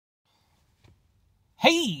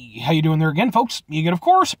Hey, how you doing there again, folks? Me again, of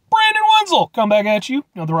course, Brandon Wenzel. Come back at you.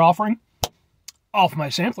 Another offering off my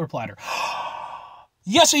sampler platter.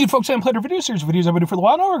 Yes, I eat folks and platter videos. Here's videos I've been doing for a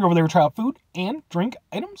while now. I go over there to try out food and drink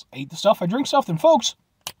items. I eat the stuff, I drink stuff. Then, folks,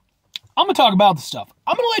 I'm going to talk about the stuff.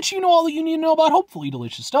 I'm going to let you know all that you need to know about hopefully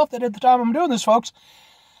delicious stuff that at the time I'm doing this, folks.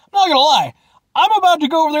 I'm not going to lie. I'm about to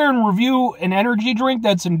go over there and review an energy drink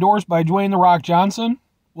that's endorsed by Dwayne "The Rock" Johnson.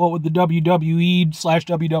 Well, with the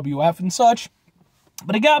WWE/WWF and such.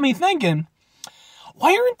 But it got me thinking,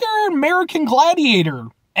 why aren't there American Gladiator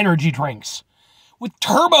energy drinks with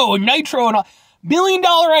turbo and nitro and all? $1 million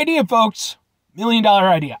idea, folks. $1 million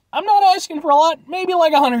idea. I'm not asking for a lot. Maybe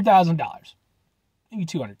like $100,000. Maybe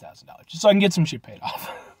 $200,000. Just so I can get some shit paid off.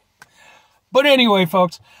 But anyway,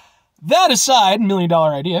 folks, that aside, $1 million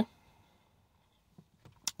idea.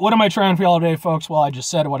 What am I trying for y'all today, folks? Well, I just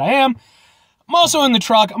said what I am. I'm also in the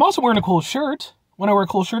truck. I'm also wearing a cool shirt. When I wear a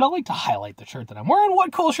cool shirt, I like to highlight the shirt that I'm wearing.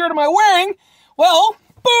 What cool shirt am I wearing? Well,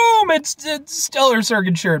 boom! It's Stellar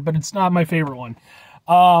Circuit shirt, but it's not my favorite one.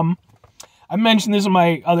 I mentioned this in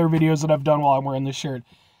my other videos that I've done while I'm wearing this shirt.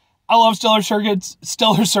 I love Stellar Circuits.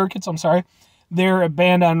 I'm sorry. They're a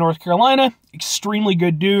band out of North Carolina. Extremely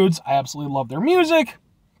good dudes. I absolutely love their music.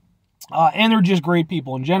 And they're just great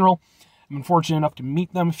people in general. I've been fortunate enough to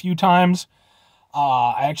meet them a few times.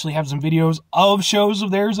 I actually have some videos of shows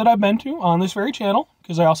of theirs that I've been to on this very channel,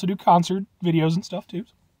 because I also do concert videos and stuff too.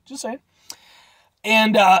 Just saying.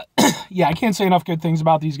 And, yeah, I can't say enough good things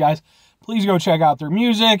about these guys. Please go check out their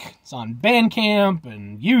music. It's on Bandcamp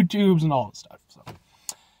and YouTubes and all that stuff. So,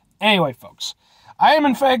 anyway, folks, I am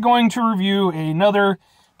in fact going to review another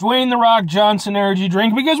Dwayne "The Rock" Johnson energy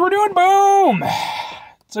drink, because we're doing boom!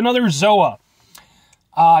 It's another Zoa.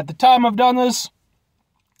 At the time I've done this,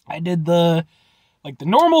 I did the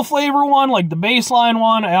normal flavor one, like the baseline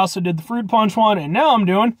one. I also did the fruit punch one, and now I'm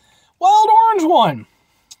doing wild orange one.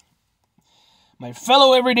 My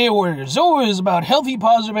fellow everyday warrior, Zoa is about healthy,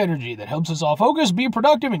 positive energy that helps us all focus, be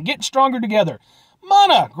productive, and get stronger together.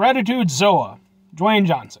 Mana, gratitude, Zoa. Dwayne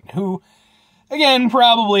Johnson, who, again,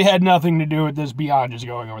 probably had nothing to do with this beyond just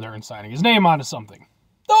going over there and signing his name onto something.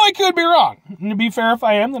 Though I could be wrong. And to be fair, if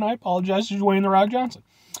I am, then I apologize to Dwayne "The Rock" Johnson.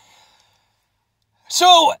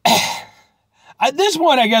 So, at this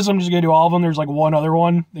point, I guess I'm just going to do all of them. There's like one other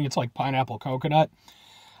one. I think it's like pineapple coconut.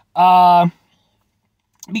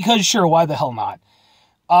 Because sure, why the hell not?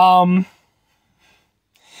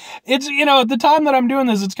 It's, you know, at the time that I'm doing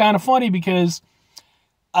this, it's kind of funny because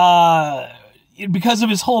of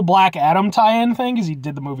his whole Black Adam tie-in thing, because he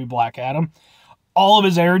did the movie Black Adam. All of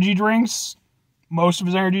his energy drinks, most of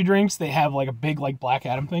his energy drinks, they have like a big like Black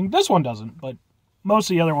Adam thing. This one doesn't, but most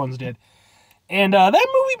of the other ones did. And that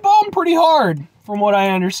movie bombed pretty hard, from what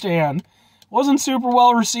I understand. Wasn't super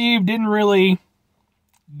well received, didn't really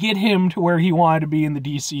get him to where he wanted to be in the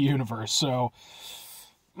DC universe. So,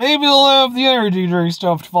 maybe they'll have the energy drink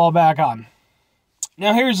stuff to fall back on.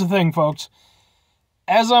 Now, here's the thing, folks.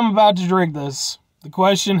 As I'm about to drink this, the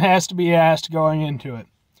question has to be asked going into it.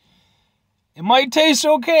 It might taste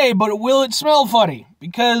okay, but will it smell funny?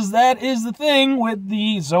 Because that is the thing with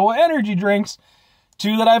the Zoa energy drinks.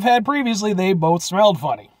 Two that I've had previously, they both smelled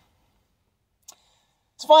funny.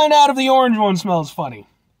 Let's find out if the orange one smells funny.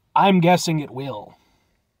 I'm guessing it will.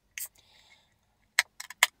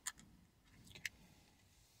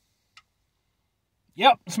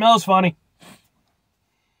 Yep, smells funny.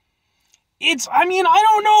 I mean, I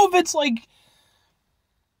don't know if it's like,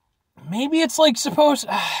 maybe it's like supposed,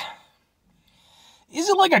 is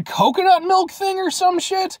it like a coconut milk thing or some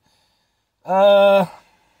shit?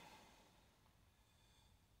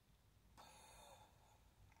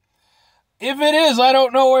 If it is, I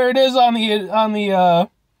don't know where it is on the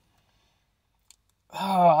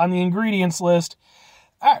ingredients list.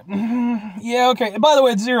 Yeah, okay. By the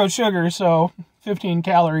way, it's 0 sugar, so 15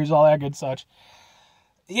 calories, all that good such.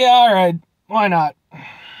 Yeah, alright. Why not?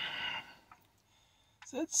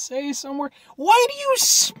 Does it say somewhere? Why do you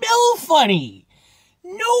smell funny?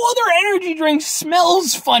 No other energy drink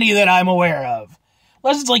smells funny that I'm aware of.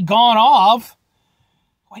 Unless it's like gone off.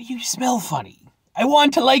 Why do you smell funny? I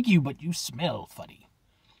want to like you, but you smell funny.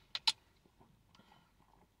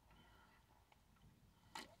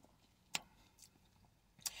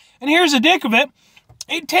 And here's the dick of it.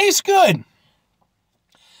 It tastes good.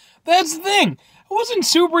 That's the thing. I wasn't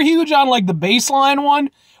super huge on like the baseline one,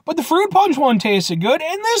 but the fruit punch one tasted good,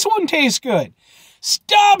 and this one tastes good.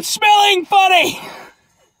 Stop smelling funny!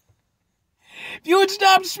 If you would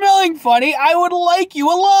stop smelling funny, I would like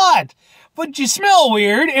you a lot. But you smell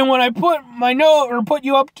weird, and when I put my nose or put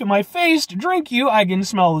you up to my face to drink you, I can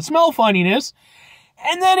smell the smell funniness.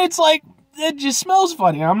 And then it's like, it just smells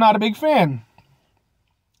funny. I'm not a big fan.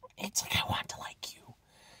 it's like I want to like you.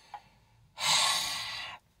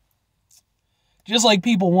 Just like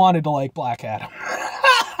people wanted to like Black Adam.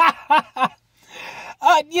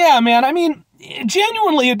 Yeah, man, I mean,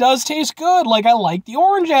 genuinely, it does taste good. Like, I like the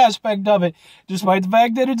orange aspect of it. Despite the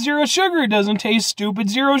fact that it's zero sugar, it doesn't taste stupid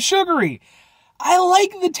zero sugary. I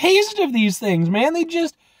like the taste of these things, man. They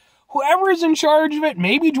just, whoever is in charge of it,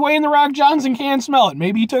 maybe Dwayne "The Rock" Johnson can't smell it.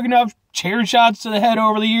 Maybe he took enough chair shots to the head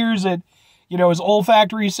over the years that, you know, his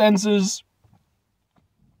olfactory senses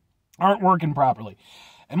aren't working properly.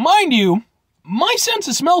 And mind you, my sense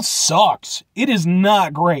of smell sucks. It is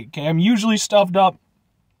not great, okay? I'm usually stuffed up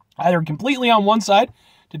either completely on one side,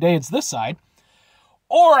 today it's this side,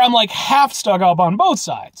 or I'm like half stuck up on both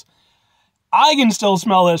sides. I can still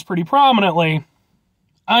smell this pretty prominently.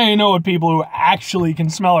 I know what people who actually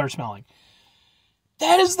can smell are smelling.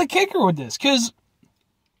 That is the kicker with this, because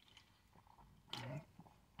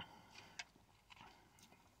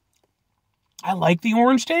I like the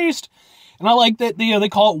orange taste, and I like that they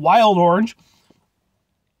call it wild orange.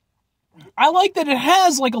 I like that it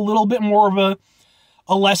has like a little bit more of a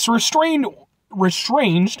less restrained,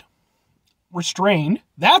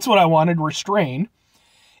 that's what I wanted, restrained.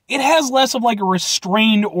 It has less of like a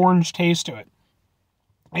restrained orange taste to it.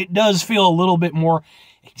 It does feel a little bit more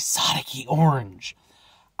exotic-y orange.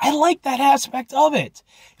 I like that aspect of it.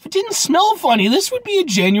 If it didn't smell funny, this would be a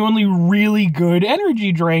genuinely really good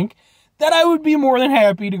energy drink that I would be more than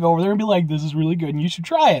happy to go over there and be like, this is really good and you should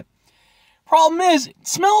try it. Problem is, it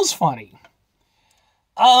smells funny.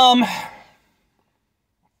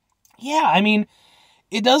 Yeah, I mean,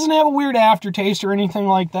 it doesn't have a weird aftertaste or anything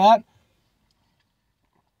like that.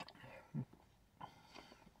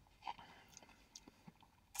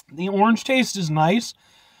 The orange taste is nice.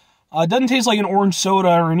 It doesn't taste like an orange soda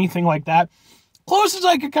or anything like that. Closest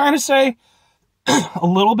I could kind of say, a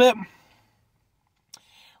little bit.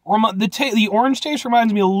 The orange taste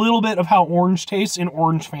reminds me a little bit of how orange tastes in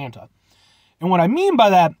Orange Fanta. And what I mean by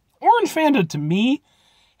that, Orange Fanta to me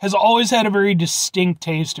has always had a very distinct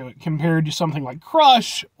taste to it compared to something like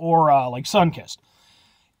Crush or like Sunkist.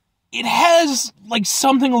 It has like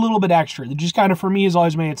something a little bit extra that just kind of for me has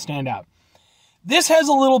always made it stand out. This has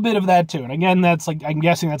a little bit of that too. And again, that's like, I'm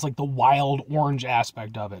guessing that's like the wild orange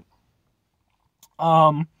aspect of it.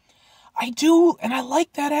 I do, and I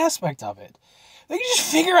like that aspect of it. They can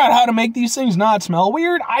just figure out how to make these things not smell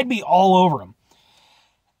weird. I'd be all over them.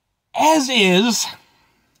 As is,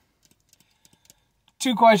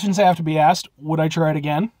 two questions have to be asked. Would I try it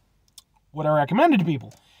again? Would I recommend it to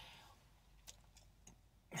people?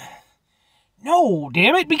 No,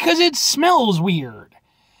 damn it, because it smells weird.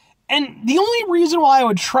 And the only reason why I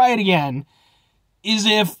would try it again is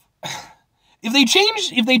if they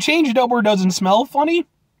change it up where it doesn't smell funny,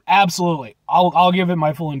 absolutely. I'll give it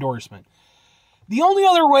my full endorsement. The only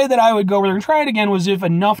other way that I would go over there and try it again was if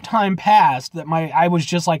enough time passed that I was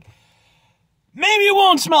just like, maybe it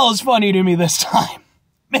won't smell as funny to me this time.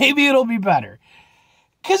 Maybe it'll be better.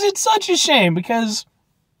 Because it's such a shame, because,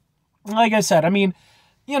 like I said, I mean,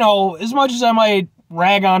 you know, as much as I might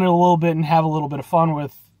rag on it a little bit and have a little bit of fun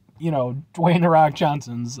with, you know, Dwayne "The Rock"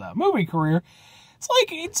 Johnson's movie career, it's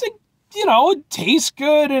like, it tastes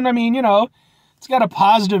good, and I mean, you know, it's got a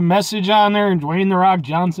positive message on there, and Dwayne "The Rock"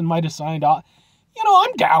 Johnson might have signed off. You know,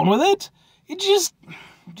 I'm down with it. It just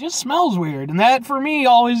smells weird. And that, for me,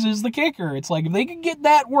 always is the kicker. It's like, if they could get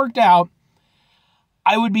that worked out,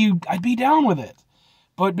 I'd be down with it.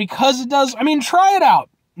 But because it does, I mean, try it out.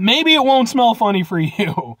 Maybe it won't smell funny for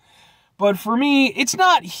you. But for me, it's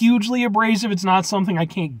not hugely abrasive. It's not something I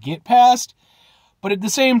can't get past. But at the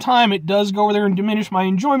same time, it does go over there and diminish my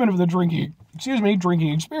enjoyment of the drinking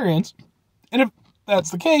experience. And if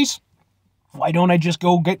that's the case, why don't I just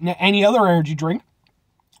go get any other energy drink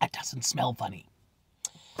that doesn't smell funny?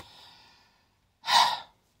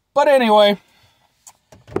 But anyway,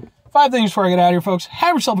 5 things before I get out of here, folks.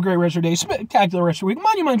 Have yourself a great rest of your day, spectacular rest of your week,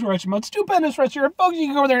 monumental rest of your month, stupendous rest of your year. Folks, you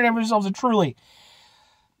can go over there and have yourselves a truly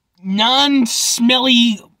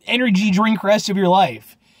non-smelly energy drink rest of your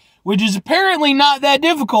life, which is apparently not that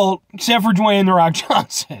difficult, except for Dwayne "The Rock"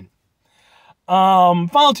 Johnson.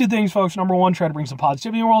 Final 2 things, folks. Number 1, try to bring some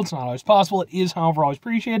positivity in the world. It's not always possible. It is, however, always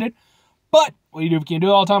appreciated. But what do you do if you can't do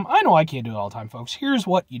it all the time? I know I can't do it all the time, folks. Here's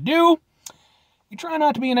what you do. You try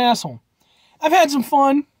not to be an asshole. I've had some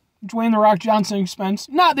fun. Dwayne "The Rock" Johnson expense.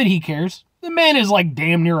 Not that he cares. The man is like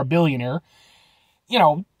damn near a billionaire. You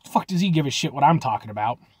know, fuck does he give a shit what I'm talking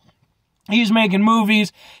about? He's making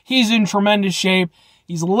movies. He's in tremendous shape.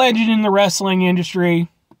 He's a legend in the wrestling industry.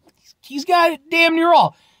 He's got it damn near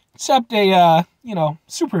all. Except a,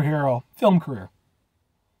 superhero film career.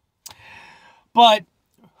 But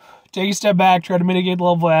take a step back, try to mitigate the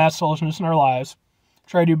level of assholishness in our lives,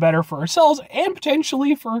 try to do better for ourselves and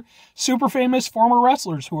potentially for super famous former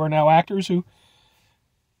wrestlers who are now actors who,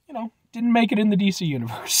 you know, didn't make it in the DC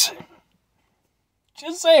universe.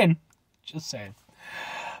 Just saying.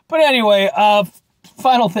 But anyway,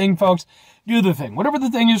 final thing, folks, do the thing. Whatever the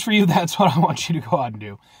thing is for you, that's what I want you to go out and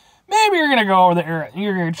do. Maybe you're going to go over there and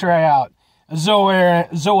you're going to try out a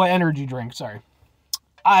Zoa Energy Drink, sorry.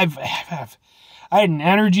 I had an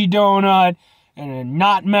energy donut and a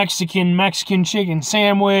not Mexican chicken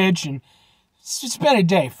sandwich, and it's been a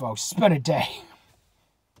day, folks. It's been a day.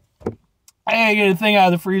 I gotta get a thing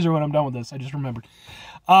out of the freezer when I'm done with this. I just remembered.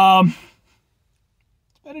 It's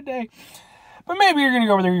been a day. But maybe you're going to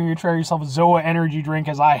go over there and you're going to try yourself a Zoa Energy Drink,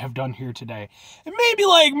 as I have done here today. And maybe,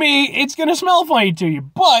 like me, it's going to smell funny to you.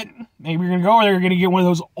 But maybe you're going to go over there and you're going to get one of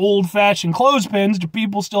those old-fashioned clothespins. Do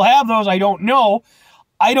people still have those? I don't know.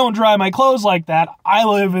 I don't dry my clothes like that. I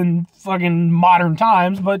live in fucking modern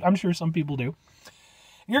times, but I'm sure some people do.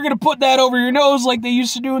 You're going to put that over your nose like they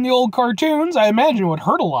used to do in the old cartoons. I imagine it would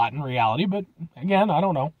hurt a lot in reality, but again, I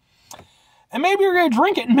don't know. And maybe you're going to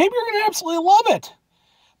drink it, and maybe you're going to absolutely love it.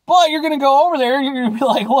 But you're going to go over there and you're going to be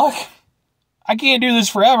like, look, I can't do this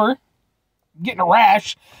forever. I'm getting a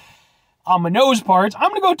rash on my nose parts. I'm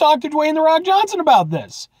going to go talk to Dwayne "The Rock" Johnson about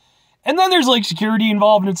this. And then there's like security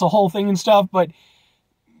involved and it's a whole thing and stuff. But,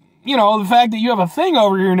 you know, the fact that you have a thing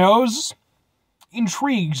over your nose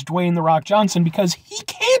intrigues Dwayne "The Rock" Johnson, because he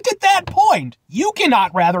can't at that point. You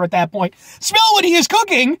cannot, rather, at that point, smell what he is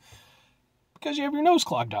cooking because you have your nose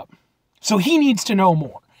clogged up. So he needs to know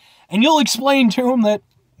more. And you'll explain to him that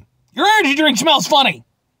your energy drink smells funny.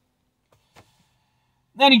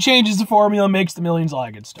 Then he changes the formula, makes the millions, all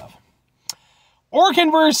that good stuff. Or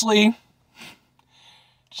conversely,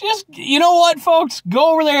 just, you know what, folks?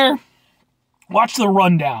 Go over there, watch The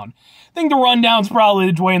Rundown. I think The Rundown's probably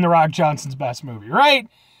Dwayne "The Rock" Johnson's best movie, right?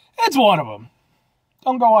 It's one of them.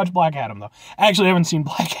 Don't go watch Black Adam, though. Actually, I haven't seen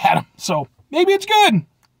Black Adam, so maybe it's good.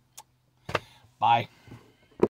 Bye.